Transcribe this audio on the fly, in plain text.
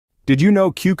Did you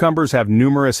know cucumbers have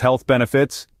numerous health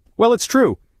benefits? Well, it's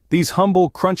true. These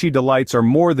humble, crunchy delights are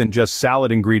more than just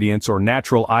salad ingredients or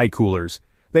natural eye coolers.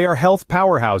 They are health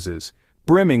powerhouses,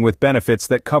 brimming with benefits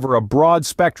that cover a broad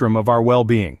spectrum of our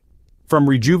well-being. From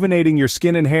rejuvenating your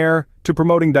skin and hair, to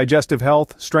promoting digestive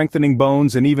health, strengthening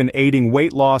bones, and even aiding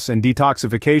weight loss and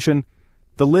detoxification,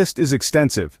 the list is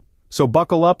extensive. So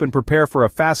buckle up and prepare for a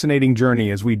fascinating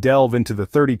journey as we delve into the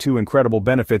 32 incredible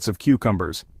benefits of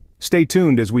cucumbers. Stay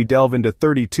tuned as we delve into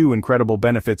 32 incredible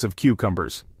benefits of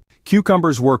cucumbers.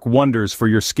 Cucumbers work wonders for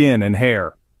your skin and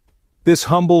hair. This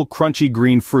humble, crunchy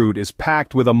green fruit is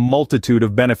packed with a multitude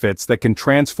of benefits that can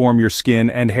transform your skin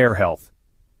and hair health.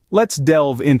 Let's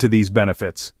delve into these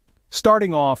benefits.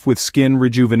 Starting off with skin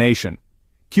rejuvenation.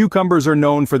 Cucumbers are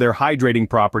known for their hydrating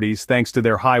properties thanks to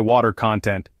their high water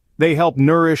content. They help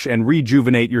nourish and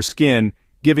rejuvenate your skin,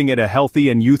 giving it a healthy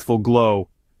and youthful glow.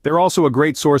 They're also a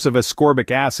great source of ascorbic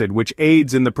acid, which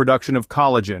aids in the production of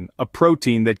collagen, a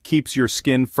protein that keeps your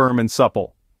skin firm and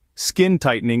supple. Skin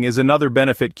tightening is another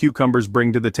benefit cucumbers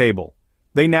bring to the table.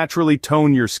 They naturally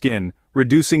tone your skin,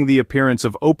 reducing the appearance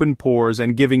of open pores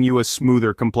and giving you a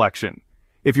smoother complexion.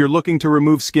 If you're looking to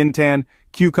remove skin tan,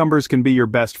 cucumbers can be your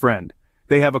best friend.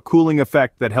 They have a cooling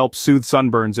effect that helps soothe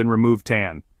sunburns and remove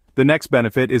tan. The next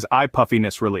benefit is eye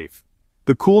puffiness relief.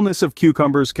 The coolness of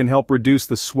cucumbers can help reduce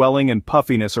the swelling and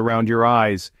puffiness around your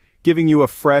eyes, giving you a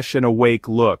fresh and awake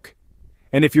look.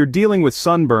 And if you're dealing with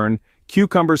sunburn,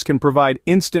 cucumbers can provide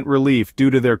instant relief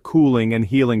due to their cooling and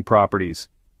healing properties.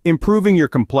 Improving your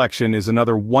complexion is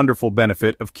another wonderful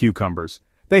benefit of cucumbers.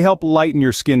 They help lighten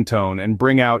your skin tone and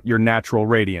bring out your natural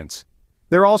radiance.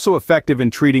 They're also effective in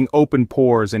treating open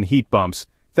pores and heat bumps,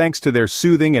 thanks to their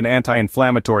soothing and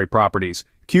anti-inflammatory properties.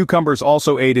 Cucumbers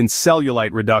also aid in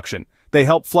cellulite reduction. They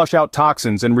help flush out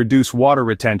toxins and reduce water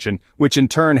retention, which in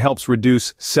turn helps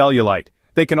reduce cellulite.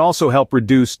 They can also help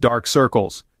reduce dark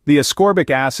circles. The ascorbic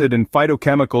acid and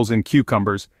phytochemicals in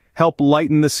cucumbers help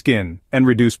lighten the skin and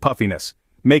reduce puffiness,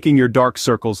 making your dark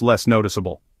circles less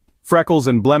noticeable. Freckles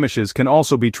and blemishes can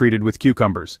also be treated with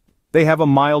cucumbers. They have a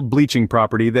mild bleaching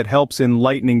property that helps in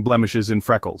lightening blemishes and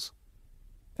freckles.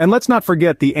 And let's not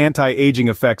forget the anti-aging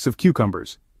effects of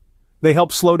cucumbers. They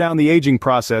help slow down the aging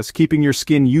process, keeping your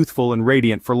skin youthful and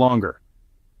radiant for longer.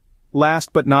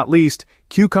 Last but not least,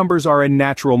 cucumbers are a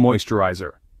natural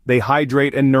moisturizer. They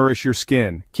hydrate and nourish your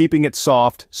skin, keeping it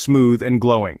soft, smooth, and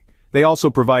glowing. They also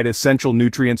provide essential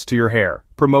nutrients to your hair,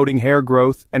 promoting hair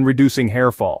growth and reducing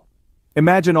hair fall.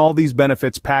 Imagine all these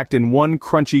benefits packed in one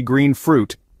crunchy green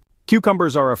fruit.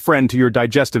 Cucumbers are a friend to your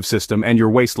digestive system and your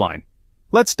waistline.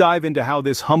 Let's dive into how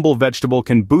this humble vegetable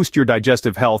can boost your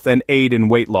digestive health and aid in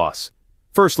weight loss.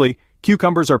 Firstly,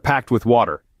 cucumbers are packed with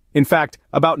water. In fact,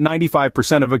 about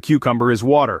 95% of a cucumber is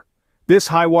water. This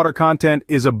high water content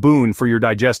is a boon for your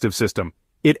digestive system.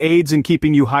 It aids in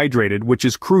keeping you hydrated, which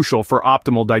is crucial for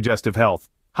optimal digestive health.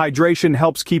 Hydration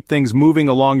helps keep things moving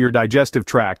along your digestive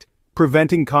tract,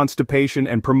 preventing constipation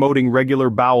and promoting regular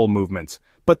bowel movements.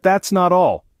 But that's not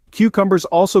all. Cucumbers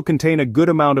also contain a good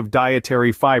amount of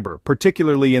dietary fiber,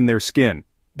 particularly in their skin.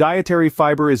 Dietary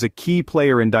fiber is a key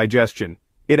player in digestion.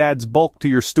 It adds bulk to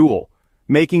your stool,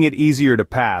 making it easier to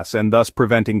pass and thus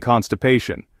preventing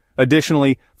constipation.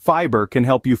 Additionally, fiber can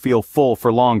help you feel full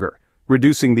for longer,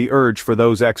 reducing the urge for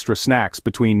those extra snacks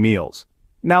between meals.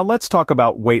 Now let's talk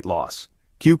about weight loss.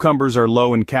 Cucumbers are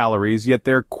low in calories, yet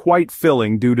they're quite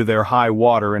filling due to their high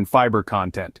water and fiber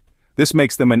content. This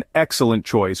makes them an excellent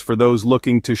choice for those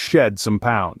looking to shed some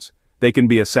pounds. They can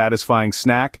be a satisfying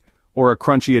snack or a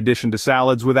crunchy addition to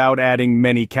salads without adding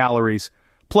many calories.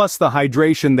 Plus, the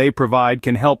hydration they provide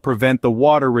can help prevent the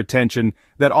water retention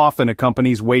that often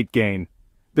accompanies weight gain.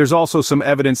 There's also some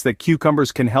evidence that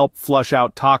cucumbers can help flush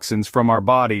out toxins from our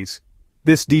bodies.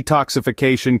 This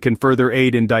detoxification can further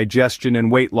aid in digestion and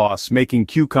weight loss, making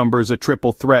cucumbers a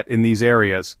triple threat in these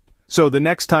areas. So the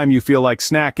next time you feel like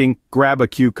snacking, grab a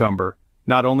cucumber.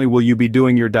 Not only will you be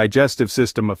doing your digestive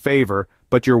system a favor,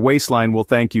 but your waistline will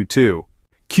thank you too.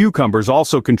 Cucumbers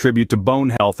also contribute to bone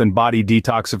health and body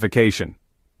detoxification.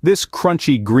 This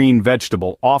crunchy green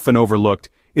vegetable, often overlooked,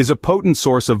 is a potent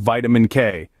source of vitamin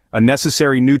K, a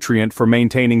necessary nutrient for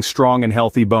maintaining strong and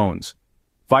healthy bones.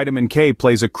 Vitamin K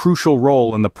plays a crucial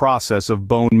role in the process of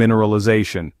bone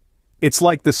mineralization. It's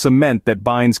like the cement that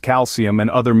binds calcium and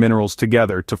other minerals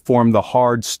together to form the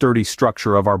hard, sturdy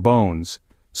structure of our bones.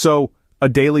 So, a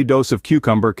daily dose of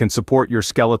cucumber can support your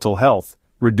skeletal health,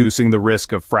 reducing the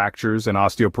risk of fractures and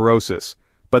osteoporosis.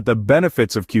 But the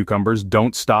benefits of cucumbers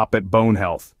don't stop at bone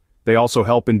health. They also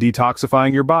help in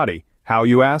detoxifying your body. How,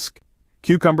 you ask?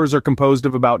 Cucumbers are composed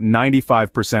of about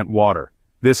 95% water.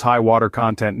 This high water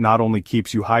content not only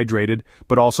keeps you hydrated,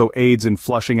 but also aids in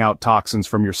flushing out toxins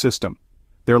from your system.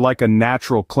 They're like a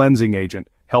natural cleansing agent,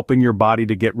 helping your body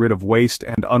to get rid of waste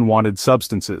and unwanted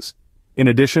substances. In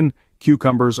addition,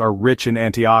 cucumbers are rich in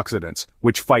antioxidants,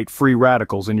 which fight free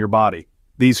radicals in your body.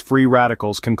 These free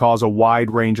radicals can cause a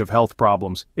wide range of health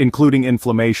problems, including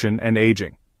inflammation and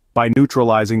aging. By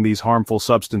neutralizing these harmful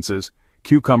substances,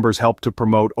 cucumbers help to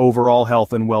promote overall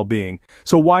health and well-being,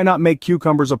 so why not make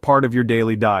cucumbers a part of your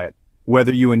daily diet?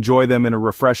 Whether you enjoy them in a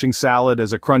refreshing salad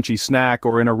as a crunchy snack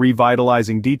or in a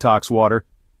revitalizing detox water,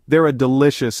 they're a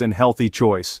delicious and healthy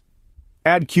choice.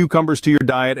 Add cucumbers to your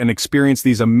diet and experience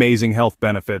these amazing health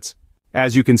benefits.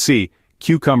 As you can see,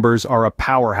 cucumbers are a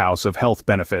powerhouse of health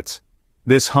benefits.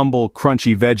 This humble,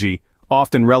 crunchy veggie,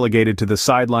 often relegated to the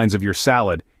sidelines of your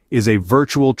salad, is a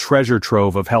virtual treasure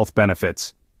trove of health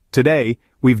benefits. Today,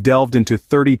 we've delved into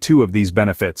 32 of these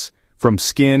benefits, from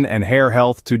skin and hair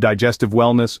health to digestive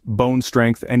wellness, bone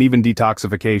strength, and even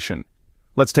detoxification.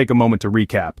 Let's take a moment to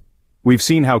recap. We've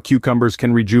seen how cucumbers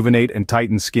can rejuvenate and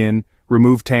tighten skin,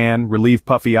 remove tan, relieve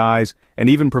puffy eyes, and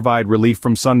even provide relief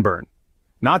from sunburn.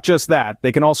 Not just that,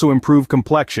 they can also improve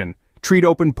complexion, treat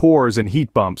open pores and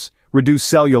heat bumps, reduce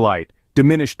cellulite,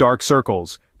 diminish dark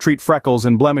circles, treat freckles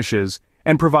and blemishes,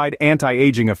 and provide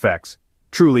anti-aging effects.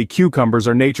 Truly, cucumbers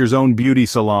are nature's own beauty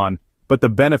salon, but the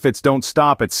benefits don't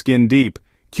stop at skin deep.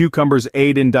 Cucumbers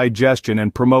aid in digestion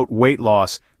and promote weight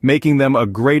loss, making them a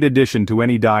great addition to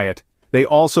any diet. They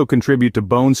also contribute to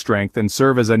bone strength and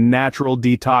serve as a natural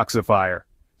detoxifier.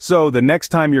 So, the next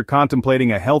time you're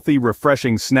contemplating a healthy,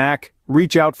 refreshing snack,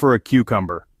 reach out for a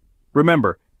cucumber.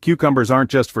 Remember, cucumbers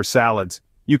aren't just for salads.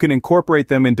 You can incorporate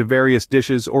them into various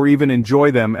dishes or even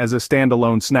enjoy them as a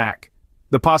standalone snack.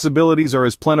 The possibilities are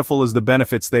as plentiful as the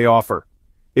benefits they offer.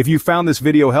 If you found this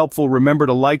video helpful, remember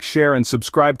to like, share, and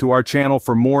subscribe to our channel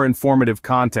for more informative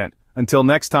content. Until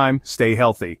next time, stay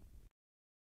healthy.